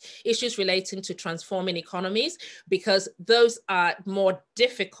issues relating to transforming economies, because those are more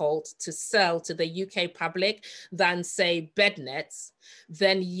difficult to sell to the UK public than, say, bed nets,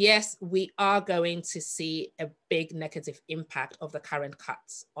 then yes, we are going to see a big negative impact of the current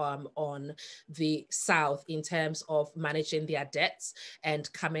cuts on the South in terms of managing their debts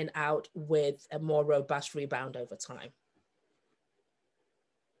and coming out with a more robust rebound over time.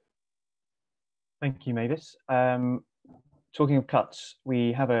 Thank you, Mavis. Talking of cuts,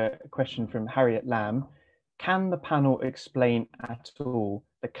 we have a question from Harriet Lamb. Can the panel explain at all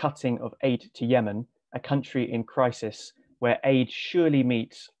the cutting of aid to Yemen, a country in crisis where aid surely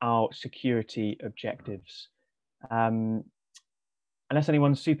meets our security objectives? Unless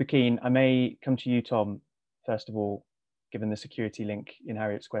anyone's super keen, I may come to you, Tom, first of all, given the security link in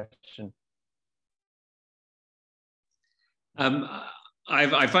Harriet's question.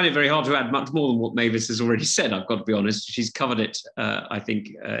 I find it very hard to add much more than what Mavis has already said, I've got to be honest. She's covered it, I think,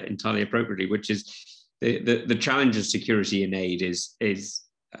 entirely appropriately, which is the challenge of security in aid is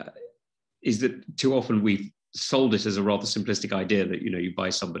that too often we've sold it as a rather simplistic idea that, you buy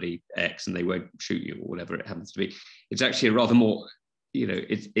somebody X and they won't shoot you or whatever it happens to be. It's actually a rather more,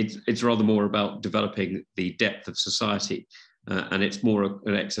 it's rather more about developing the depth of society. And it's more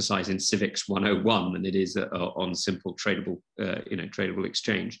an exercise in civics 101 than it is on simple tradable, tradable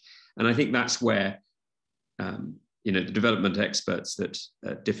exchange. And I think that's where, the development experts that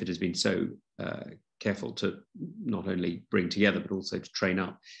DFID has been so careful to not only bring together, but also to train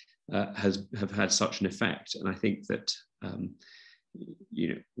up, have had such an effect. And I think that,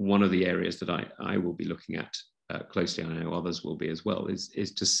 one of the areas that I will be looking at closely, I know others will be as well, is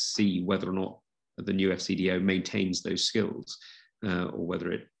to see whether or not the new FCDO maintains those skills, or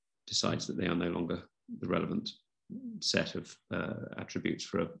whether it decides that they are no longer the relevant set of attributes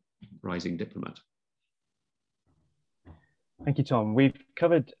for a rising diplomat. Thank you, Tom. We've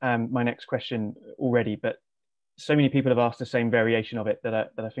covered my next question already, but so many people have asked the same variation of it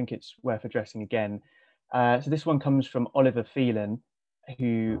that I think it's worth addressing again. So this one comes from Oliver Phelan,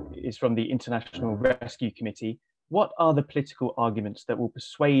 who is from the International Rescue Committee. What are the political arguments that will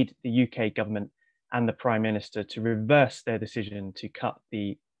persuade the UK government and the Prime Minister to reverse their decision to cut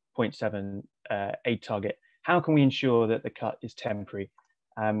the 0.7 aid target? How can we ensure that the cut is temporary?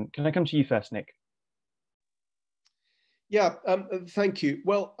 Can I come to you first, Nick? Yeah, thank you.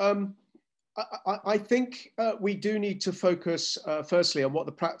 Well, I think we do need to focus firstly on what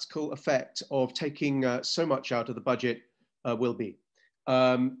the practical effect of taking so much out of the budget will be.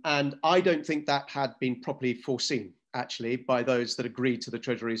 And I don't think that had been properly foreseen, actually, by those that agreed to the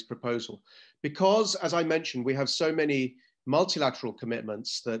Treasury's proposal. Because, as I mentioned, we have so many multilateral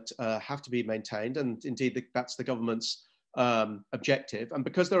commitments that have to be maintained, and indeed that's the government's objective. And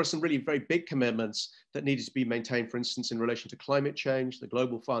because there are some really very big commitments that needed to be maintained, for instance, in relation to climate change, the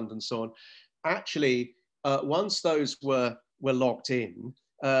Global Fund and so on, actually, once those were locked in,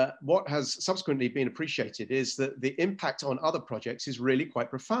 what has subsequently been appreciated is that the impact on other projects is really quite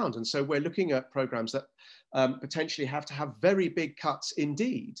profound. And so we're looking at programs that potentially have to have very big cuts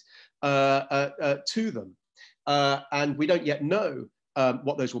indeed to them. And we don't yet know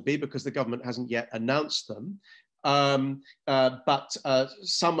what those will be because the government hasn't yet announced them. But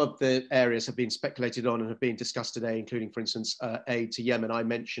some of the areas have been speculated on and have been discussed today, including, for instance, aid to Yemen. I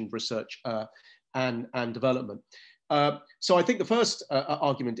mentioned research and development. So I think the first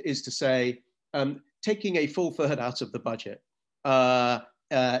argument is to say, taking a full third out of the budget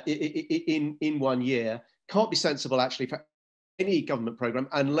in 1 year can't be sensible actually for any government program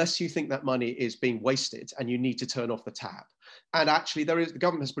unless you think that money is being wasted and you need to turn off the tap. And actually, the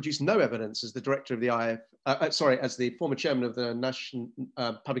government has produced no evidence, as the director of the as the former chairman of the National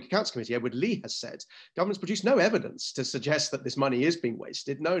Public Accounts Committee, Edward Lee, has said, government's produced no evidence to suggest that this money is being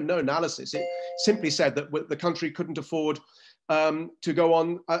wasted. No analysis. It simply said that the country couldn't afford to go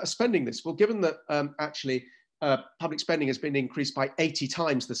on spending this. Well, given that actually public spending has been increased by 80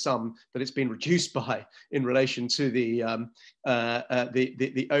 times the sum that it's been reduced by in relation to the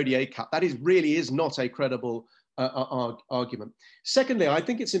ODA cut, that really is not a credible argument. Secondly, I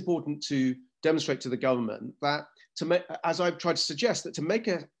think it's important to demonstrate to the government that, as I've tried to suggest, that to make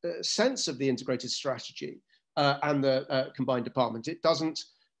a sense of the integrated strategy and the combined department, it doesn't.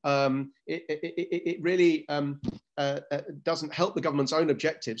 It really doesn't help the government's own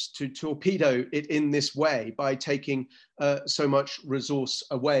objectives to torpedo it in this way by taking so much resource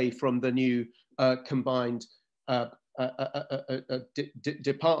away from the new combined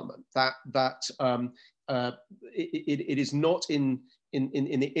department. It is not in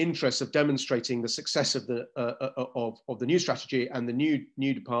the interest of demonstrating the success of the new strategy and the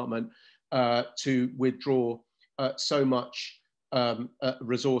new department to withdraw so much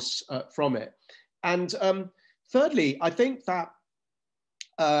resource from it. And thirdly, I think that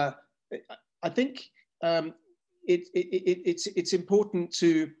it's important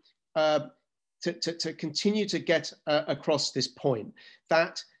to continue to get across this point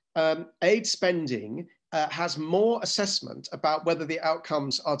that aid spending has more assessment about whether the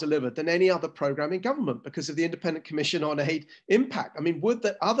outcomes are delivered than any other program in government because of the Independent Commission on Aid Impact. I mean, would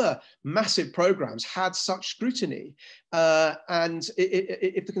that other massive programs had such scrutiny? And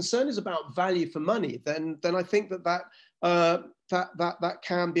if the concern is about value for money, then I think that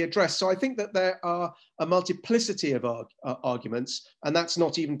can be addressed. So I think that there are a multiplicity of arguments, and that's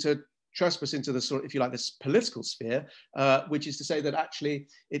not even to trespass into the sort of, if you like, this political sphere, which is to say that actually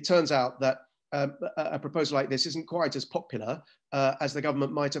it turns out that a proposal like this isn't quite as popular as the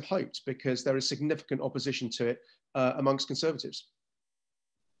government might have hoped, because there is significant opposition to it amongst Conservatives.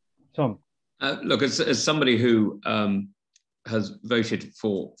 Tom. Look, as somebody who has voted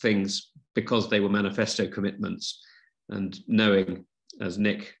for things because they were manifesto commitments, and knowing, as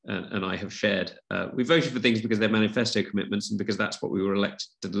Nick and I have shared, we voted for things because they're manifesto commitments and because that's what we were elected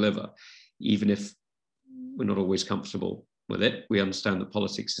to deliver, even if we're not always comfortable with it. We understand that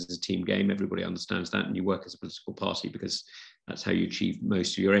politics is a team game. Everybody understands that, and you work as a political party because that's how you achieve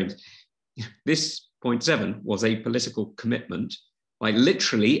most of your aims. This point 7 was a political commitment by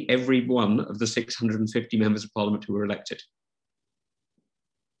literally every one of the 650 members of parliament who were elected.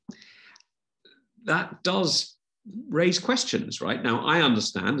 That does raise questions, right? Now, I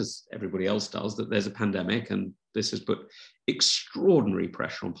understand, as everybody else does, that there's a pandemic and this has put extraordinary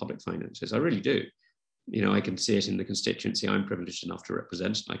pressure on public finances. I really do. You know, I can see it in the constituency I'm privileged enough to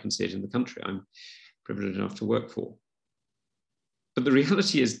represent, and I can see it in the country I'm privileged enough to work for. But the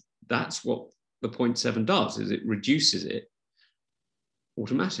reality is that's what the point 7 does, is it reduces it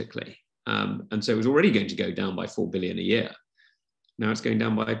automatically. And so it was already going to go down by 4 billion a year. Now it's going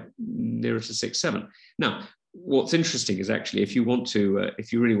down by nearer to 6-7. Now, what's interesting is actually, if you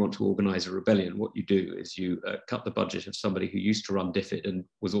really want to organise a rebellion, what you do is you cut the budget of somebody who used to run DFID and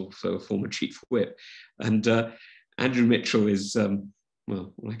was also a former chief whip. And Andrew Mitchell is,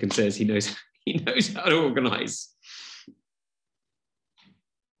 well, all I can say is he knows how to organise.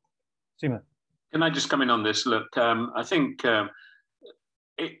 Suma. Can I just come in on this? Look, I think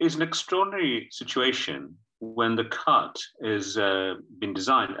it is an extraordinary situation when the cut is been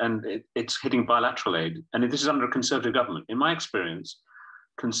designed and it's hitting bilateral aid, and this is under a Conservative government. In my experience,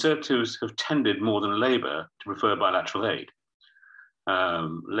 Conservatives have tended more than Labour to prefer bilateral aid.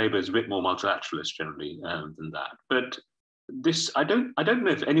 Labour is a bit more multilateralist generally than that. But this, I don't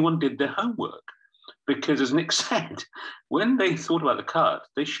know if anyone did their homework, because as Nick said, when they thought about the cut,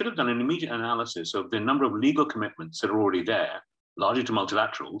 they should have done an immediate analysis of the number of legal commitments that are already there, largely to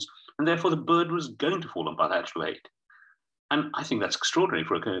multilaterals, and therefore the burden was going to fall on bilateral aid. And I think that's extraordinary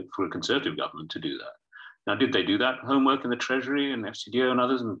for a Conservative government to do that. Now, did they do that homework in the Treasury and FCDO and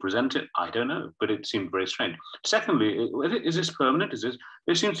others and present it? I don't know, but it seemed very strange. Secondly, is this permanent?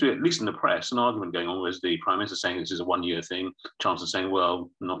 There seems to be, at least in the press, an argument going on with the Prime Minister saying this is a one-year thing, Chancellor saying,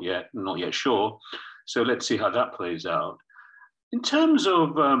 well, not yet sure. So let's see how that plays out. In terms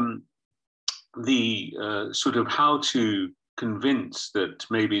of the sort of how to convince that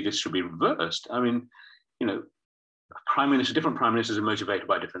maybe this should be reversed, I mean, you know, different prime ministers are motivated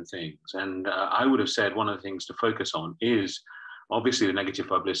by different things. And I would have said one of the things to focus on is obviously the negative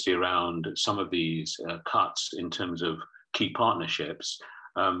publicity around some of these cuts in terms of key partnerships.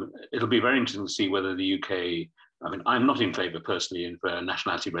 It'll be very interesting to see whether the UK, I mean, I'm not in favour personally in for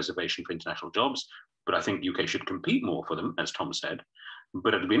nationality reservation for international jobs, but I think UK should compete more for them, as Tom said.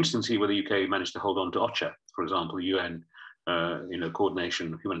 But it'll be interesting to see whether UK managed to hold on to OCHA, for example, UN,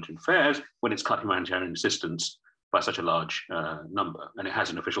 coordination of humanitarian affairs, when it's cut humanitarian assistance by such a large number, and it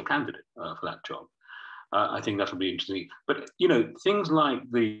has an official candidate for that job. I think that'll be interesting. But things like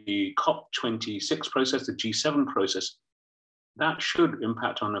the COP26 process, the G7 process, that should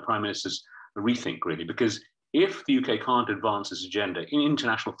impact on the Prime Minister's rethink, really, because if the UK can't advance this agenda in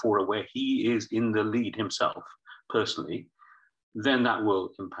international fora where he is in the lead himself personally, then that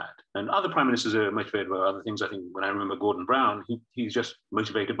will impact. And other prime ministers are motivated by other things. I think when I remember Gordon Brown, he's just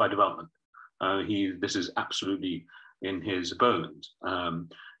motivated by development. This is absolutely in his bones.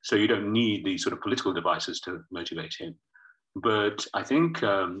 So you don't need these sort of political devices to motivate him. But I think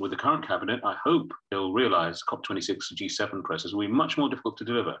with the current cabinet, I hope they'll realize COP26 G7 process will be much more difficult to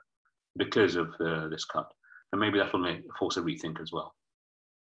deliver because of this cut. And maybe that will force a rethink as well.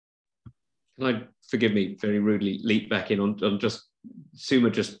 Can I, forgive me, very rudely leap back in on just, Suma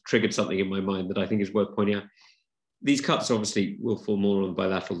just triggered something in my mind that I think is worth pointing out. These cuts obviously will fall more on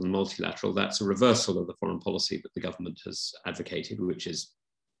bilateral than multilateral. That's a reversal of the foreign policy that the government has advocated, which is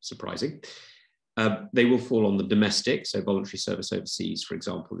surprising. They will fall on the domestic, so voluntary service overseas, for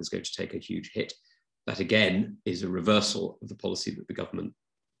example, is going to take a huge hit. That again is a reversal of the policy that the government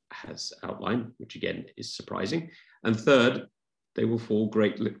has outlined, which again is surprising. And third, they will fall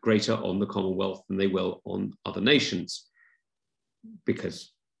greater on the Commonwealth than they will on other nations,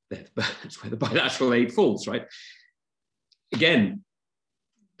 because that's where the bilateral aid falls, right? Again,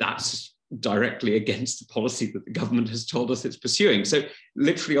 that's directly against the policy that the government has told us it's pursuing. So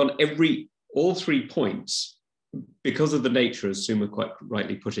literally on all 3 points, because of the nature, as Suma quite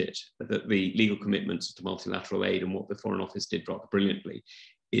rightly put it, that the legal commitments to multilateral aid and what the Foreign Office did rather brilliantly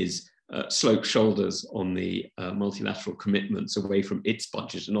is slope shoulders on the multilateral commitments away from its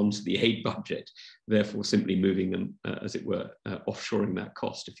budget and onto the aid budget, therefore simply moving them, as it were, offshoring that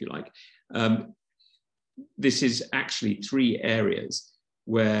cost, if you like. This is actually 3 areas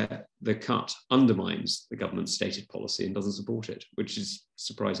where the cut undermines the government's stated policy and doesn't support it, which is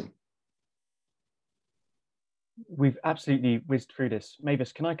surprising. We've absolutely whizzed through this.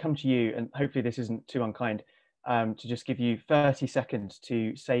 Mavis, can I come to you, and hopefully this isn't too unkind, to just give you 30 seconds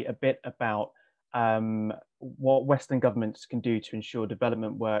to say a bit about what Western governments can do to ensure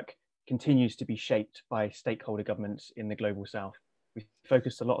development work continues to be shaped by stakeholder governments in the global south. We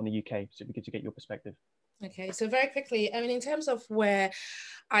focused a lot on the UK, so it'd be good to get your perspective. Okay, so very quickly, I mean, in terms of where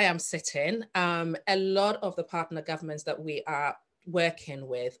I am sitting, a lot of the partner governments that we are working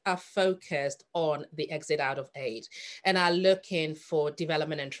with are focused on the exit out of aid and are looking for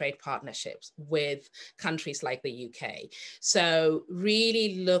development and trade partnerships with countries like the UK. So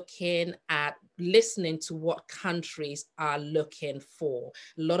really looking at listening to what countries are looking for.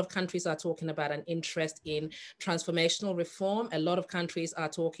 A lot of countries are talking about an interest in transformational reform. A lot of countries are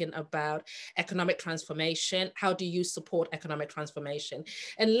talking about economic transformation. How do you support economic transformation?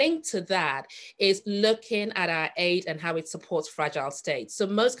 And linked to that is looking at our aid and how it supports fragile states. So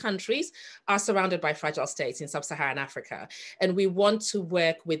most countries are surrounded by fragile states in sub-Saharan Africa. And we want to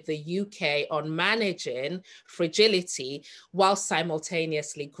work with the UK on managing fragility while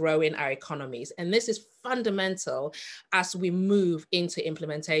simultaneously growing our economies. And this is fundamental as we move into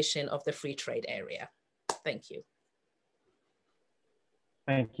implementation of the free trade area. Thank you.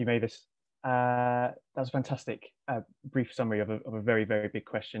 Thank you, Mavis. That was a fantastic brief summary of a very, very big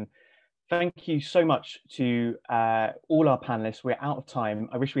question. Thank you so much to all our panelists. We're out of time.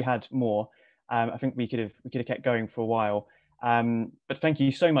 I wish we had more. I think we could have kept going for a while. But thank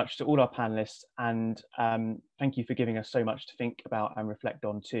you so much to all our panelists, and thank you for giving us so much to think about and reflect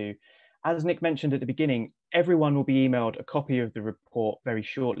on too. As Nick mentioned at the beginning, everyone will be emailed a copy of the report very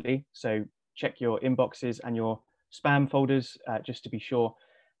shortly. So check your inboxes and your spam folders just to be sure.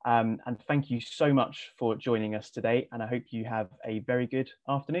 And thank you so much for joining us today. And I hope you have a very good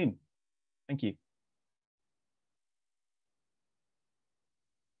afternoon. Thank you.